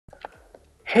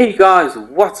Hey guys,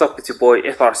 what's up? It's your boy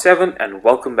FR7 and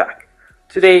welcome back.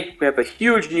 Today we have a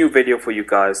huge new video for you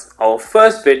guys. Our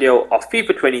first video of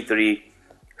FIFA 23.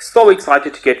 So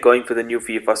excited to get going for the new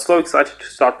FIFA. So excited to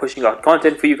start pushing out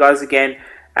content for you guys again.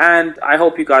 And I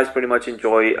hope you guys pretty much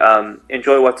enjoy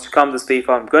what's to come this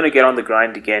FIFA. I'm going to get on the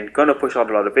grind again. Going to push out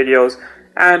a lot of videos.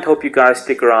 And hope you guys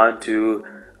stick around to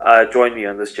join me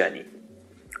on this journey.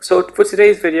 So for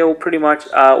today's video, pretty much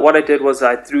what I did was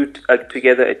I threw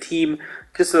together a team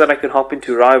just so that I could hop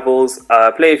into Rivals,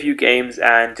 play a few games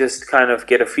and just kind of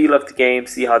get a feel of the game,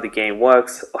 see how the game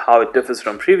works, how it differs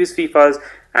from previous FIFAs,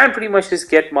 and pretty much just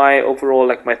get my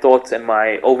overall, my thoughts and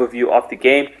my overview of the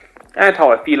game and how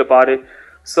I feel about it.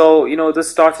 So, the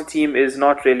starter team is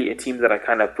not really a team that I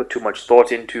kind of put too much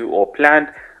thought into or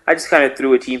planned. I just kind of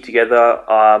threw a team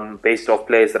together based off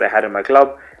players that I had in my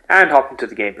club and hopped into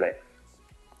the gameplay.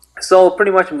 So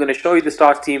pretty much I'm going to show you the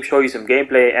start team, show you some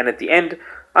gameplay, and at the end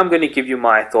I'm going to give you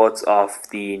my thoughts of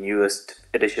the newest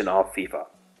edition of FIFA.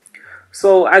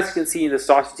 So as you can see in the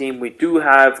starter team, we do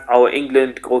have our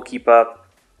England goalkeeper.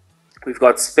 We've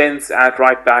got Spence at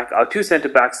right back, our two centre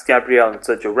backs, Gabriel and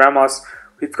Sergio Ramos.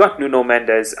 We've got Nuno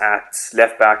Mendes at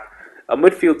left back, a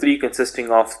midfield three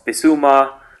consisting of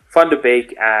Bissouma, Van der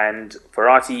Beek and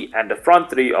Verratti, and a front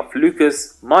three of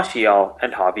Lucas, Martial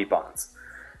and Harvey Barnes.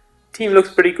 Team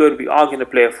looks pretty good. We are going to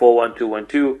play a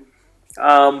 4-1-2-1-2.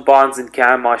 Barnes and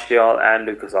Cam, Martial and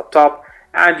Lucas up top.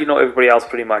 And everybody else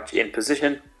pretty much in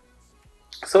position.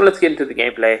 So let's get into the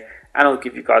gameplay and I'll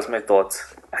give you guys my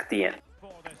thoughts at the end.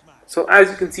 So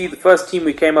as you can see, the first team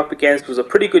we came up against was a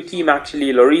pretty good team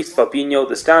actually. Lloris, Fabinho,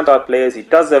 the standout players. He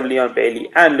does have Leon Bailey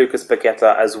and Lucas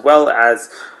Paqueta as well as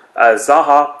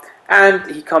Zaha. And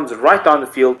he comes right down the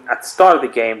field at the start of the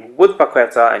game with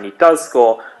Paqueta and he does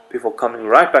score before coming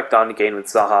right back down again with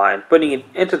Zaha and putting it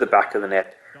into the back of the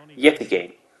net yet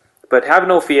again. But have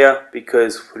no fear,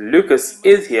 because Lucas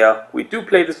is here. We do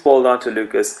play this ball down to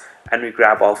Lucas and we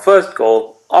grab our first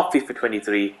goal of FIFA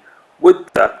 23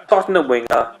 with the Tottenham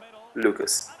winger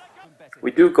Lucas.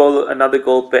 We do another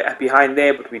goal behind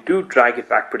there, but we do drag it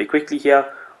back pretty quickly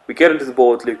here. We get into the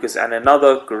ball with Lucas and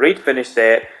another great finish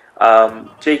there.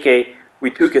 JK, we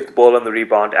do get the ball on the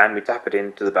rebound and we tap it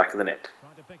into the back of the net.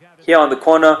 Here on the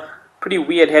corner, pretty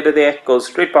weird header there, goes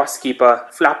straight past the keeper,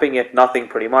 flapping it, nothing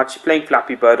pretty much, playing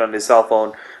Flappy Bird on his cell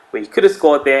phone, where he could have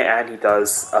scored there and he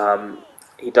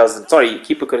doesn't, sorry,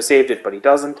 keeper could have saved it but he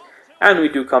doesn't, and we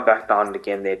do come back down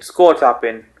again there to score, tap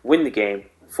in, win the game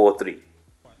 4-3.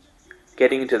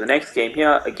 Getting into the next game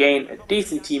here, again, a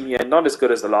decent team here, not as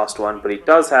good as the last one, but he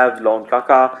does have Lone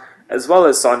Kaka as well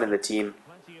as Son in the team.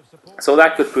 So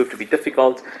that could prove to be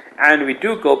difficult, and we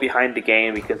do go behind the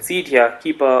game. We concede here.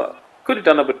 Keeper could have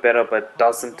done a bit better, but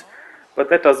doesn't. But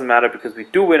that doesn't matter because we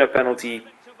do win a penalty.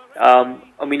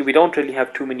 We don't really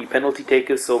have too many penalty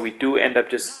takers, so we do end up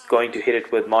just going to hit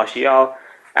it with Martial.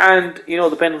 And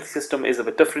the penalty system is a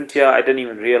bit different here. I didn't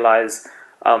even realize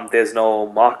there's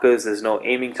no markers, there's no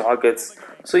aiming targets.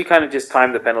 So you kind of just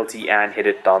time the penalty and hit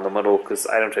it down the middle because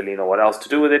I don't really know what else to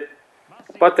do with it.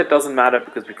 But that doesn't matter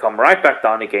because we come right back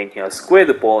down again here, square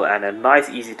the ball and a nice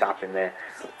easy tap in there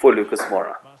for Lucas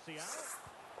Moura.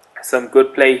 Some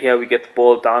good play here, we get the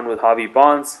ball down with Harvey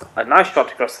Barnes, a nice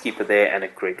shot across the keeper there and a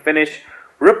great finish,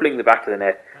 rippling the back of the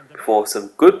net before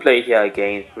some good play here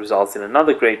again results in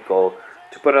another great goal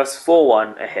to put us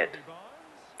 4-1 ahead.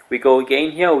 We go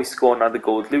again here, we score another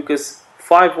goal with Lucas,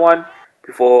 5-1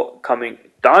 before coming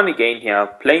down again here,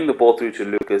 playing the ball through to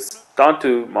Lucas, down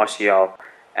to Martial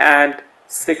and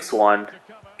 6-1,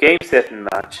 game, set and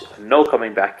match, no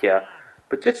coming back here.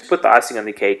 But just to put the icing on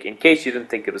the cake, in case you didn't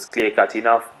think it was clear cut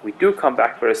enough, we do come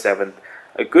back for a 7th,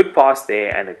 a good pass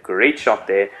there and a great shot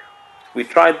there. We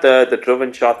tried the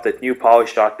driven shot, that new power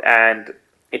shot, and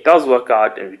it does work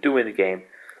out and we do win the game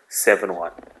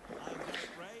 7-1.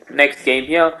 Next game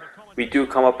here, we do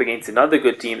come up against another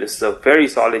good team. This is a very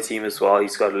solid team as well.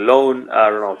 He's got lone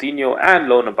Ronaldinho and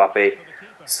lone Mbappe.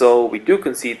 So we do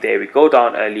concede there, we go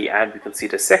down early and we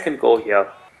concede a second goal here.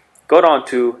 Go down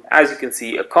to, as you can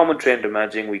see, a common trend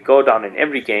emerging. We go down in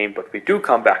every game, but we do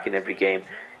come back in every game.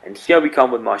 And here we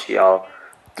come with Martial,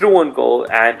 through one goal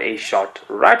and a shot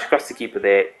right across the keeper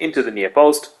there into the near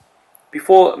post.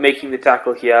 Before making the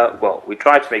tackle here, well, we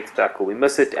try to make the tackle, we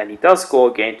miss it, and he does score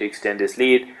again to extend his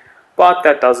lead. But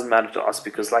that doesn't matter to us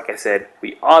because, like I said,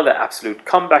 we are the absolute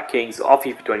comeback kings of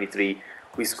FIFA 23.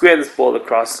 We square this ball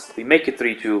across, we make it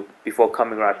 3-2 before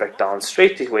coming right back down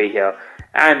straight away here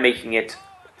and making it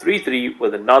 3-3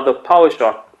 with another power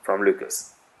shot from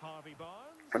Lucas.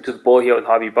 Onto the ball here with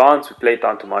Harvey Barnes, we play it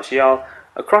down to Martial,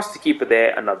 across the keeper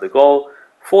there, another goal,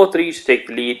 4-3 to take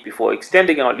the lead before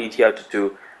extending our lead here to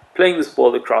 2 playing this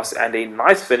ball across, and a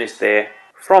nice finish there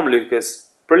from Lucas.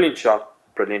 Brilliant shot,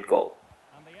 brilliant goal.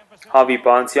 Harvey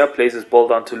Barnes here plays his ball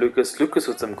down to Lucas. Lucas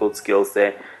with some good skills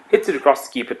there. Hits it across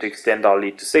the keeper to extend our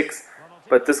lead to 6.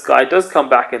 But this guy does come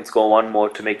back and score one more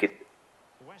to make it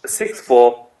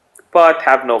 6-4. But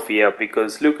have no fear,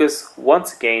 because Lucas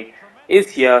once again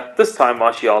is here. This time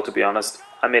Martial, to be honest.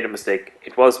 I made a mistake.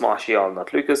 It was Martial,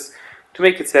 not Lucas. To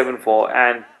make it 7-4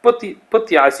 and put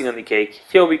the icing on the cake.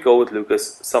 Here we go with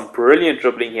Lucas. Some brilliant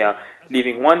dribbling here,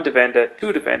 leaving one defender,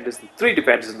 two defenders, and three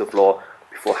defenders on the floor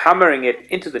before hammering it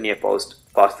into the near post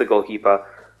past the goalkeeper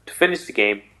to finish the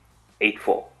game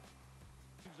 8-4.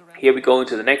 Here we go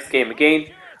into the next game again.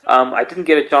 I didn't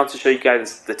get a chance to show you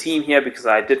guys the team here because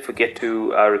I did forget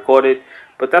to record it,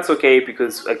 but that's okay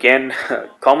because again,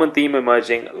 common theme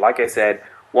emerging. Like I said,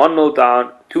 1-0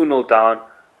 down, 2-0 down,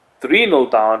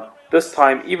 3-0 down. This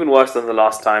time even worse than the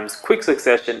last times. Quick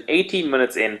succession, 18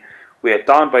 minutes in, we are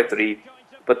down by 3.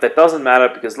 But that doesn't matter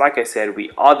because, like I said, we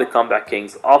are the comeback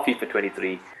kings of FIFA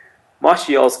 23.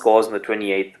 Martial scores in the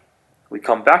 28th. We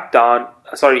come back down,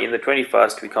 in the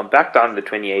 21st. We come back down in the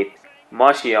 28th.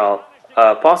 Martial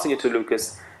passing it to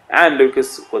Lucas, and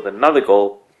Lucas with another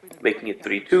goal, making it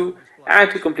 3-2.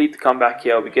 And to complete the comeback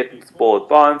here, we get into the ball with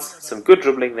Barnes. Some good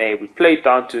dribbling there. We played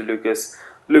down to Lucas.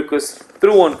 Lucas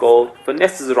through one goal,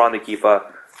 finesses around the keeper,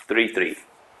 3-3.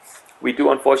 We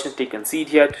do unfortunately concede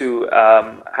here to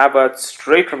have a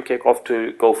straight from kickoff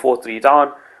to go 4-3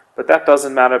 down, but that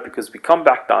doesn't matter because we come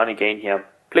back down again here,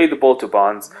 play the ball to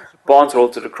Barnes, Barnes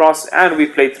rolls it across, and we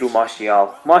play through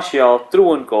Martial. Martial through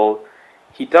one goal,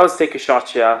 he does take a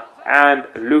shot here, and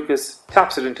Lucas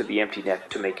taps it into the empty net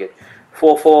to make it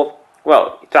 4-4.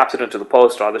 Well, he taps it into the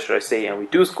post rather, should I say, and we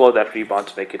do score that rebound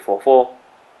to make it 4-4.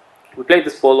 We play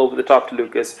this ball over the top to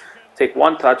Lucas, take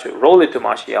one touch, roll it to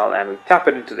Martial, and we tap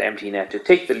it into the empty net to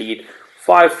take the lead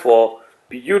 5-4.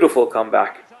 Beautiful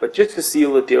comeback. But just to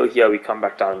seal the deal here, we come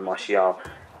back down to Martial.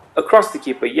 Across the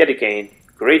keeper yet again.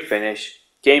 Great finish.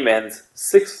 Game ends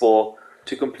 6-4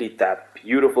 to complete that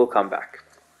beautiful comeback.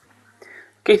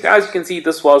 Okay, so as you can see,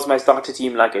 this was my starter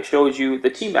team like I showed you. The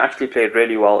team actually played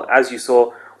really well. As you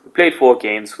saw, we played 4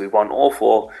 games. We won all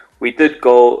 4. We did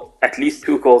go at least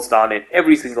 2 goals down in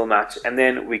every single match, and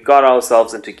then we got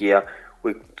ourselves into gear.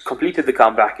 We completed the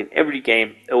comeback in every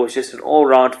game. It was just an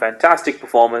all-round fantastic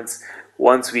performance.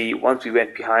 Once we went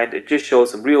behind, it just showed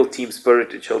some real team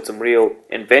spirit. It showed some real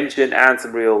invention and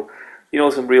some real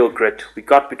grit. We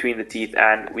got between the teeth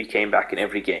and we came back in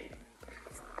every game.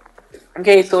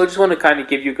 Okay, so I just want to kind of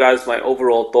give you guys my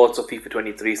overall thoughts of FIFA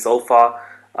 23 so far,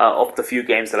 of the few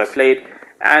games that I played.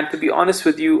 And to be honest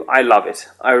with you, I love it.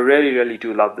 I really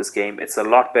do love this game. It's a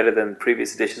lot better than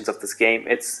previous editions of this game.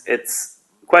 It's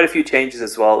quite a few changes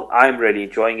as well. I'm really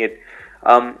enjoying it.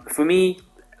 For me,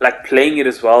 like playing it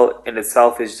as well in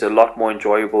itself is just a lot more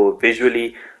enjoyable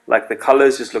visually. Like the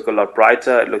colors just look a lot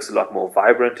brighter. It looks a lot more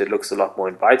vibrant. It looks a lot more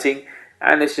inviting.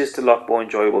 And it's just a lot more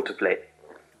enjoyable to play.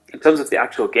 In terms of the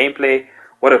actual gameplay,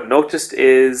 what I've noticed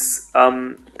is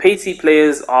pacey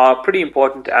players are pretty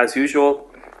important as usual.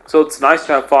 So it's nice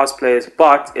to have fast players,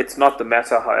 but it's not the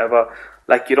meta. However,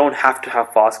 like you don't have to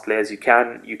have fast players. You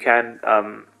can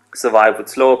survive with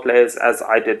slower players, as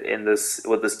I did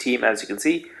with this team, as you can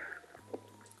see.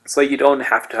 So you don't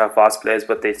have to have fast players,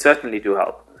 but they certainly do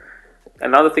help.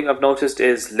 Another thing I've noticed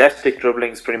is left stick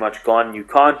dribbling is pretty much gone. You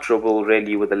can't dribble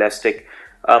really with the left stick.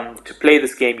 To play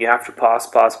this game, you have to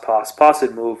pass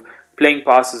and move, playing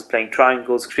passes, playing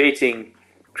triangles, creating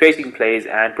plays,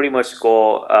 and pretty much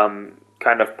score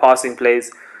kind of passing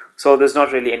plays. So there's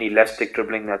not really any left stick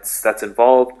dribbling that's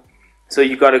involved. So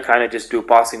you got to kind of just do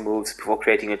passing moves before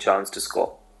creating a chance to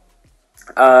score.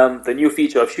 The new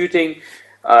feature of shooting,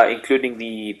 including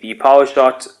the power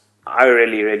shot, I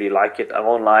really like it. I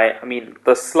won't lie. I mean,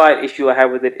 the slight issue I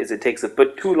have with it is it takes a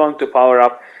bit too long to power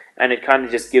up, and it kind of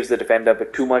just gives the defender a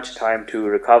bit too much time to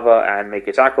recover and make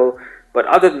a tackle. But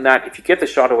other than that, if you get the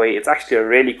shot away, it's actually a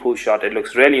really cool shot. It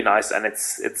looks really nice, and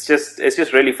it's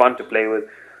just really fun to play with.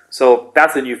 So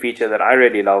that's a new feature that I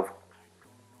really love.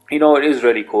 It is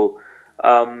really cool.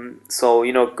 So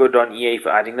good on EA for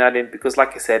adding that in, because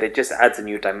like I said, it just adds a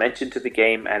new dimension to the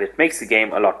game and it makes the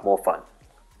game a lot more fun.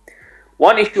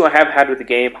 One issue I have had with the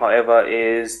game, however,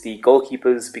 is the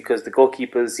goalkeepers, because the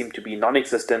goalkeepers seem to be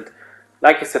non-existent.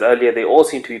 Like I said earlier, they all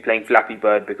seem to be playing Flappy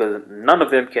Bird because none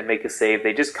of them can make a save.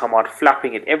 They just come out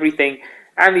flapping at everything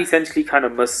and they essentially kind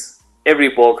of miss every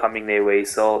ball coming their way.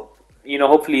 So,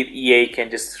 hopefully EA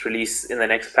can just release in the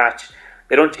next patch.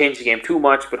 They don't change the game too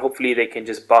much, but hopefully they can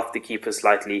just buff the keepers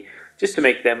slightly just to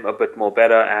make them a bit more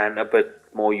better and a bit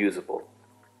more usable.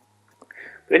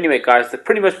 But anyway, guys, that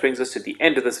pretty much brings us to the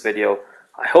end of this video.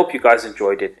 I hope you guys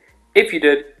enjoyed it. If you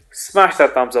did, smash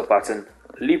that thumbs up button,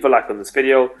 leave a like on this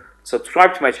video,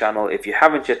 subscribe to my channel if you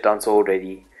haven't yet done so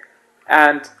already,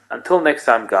 and until next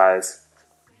time guys,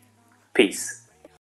 peace.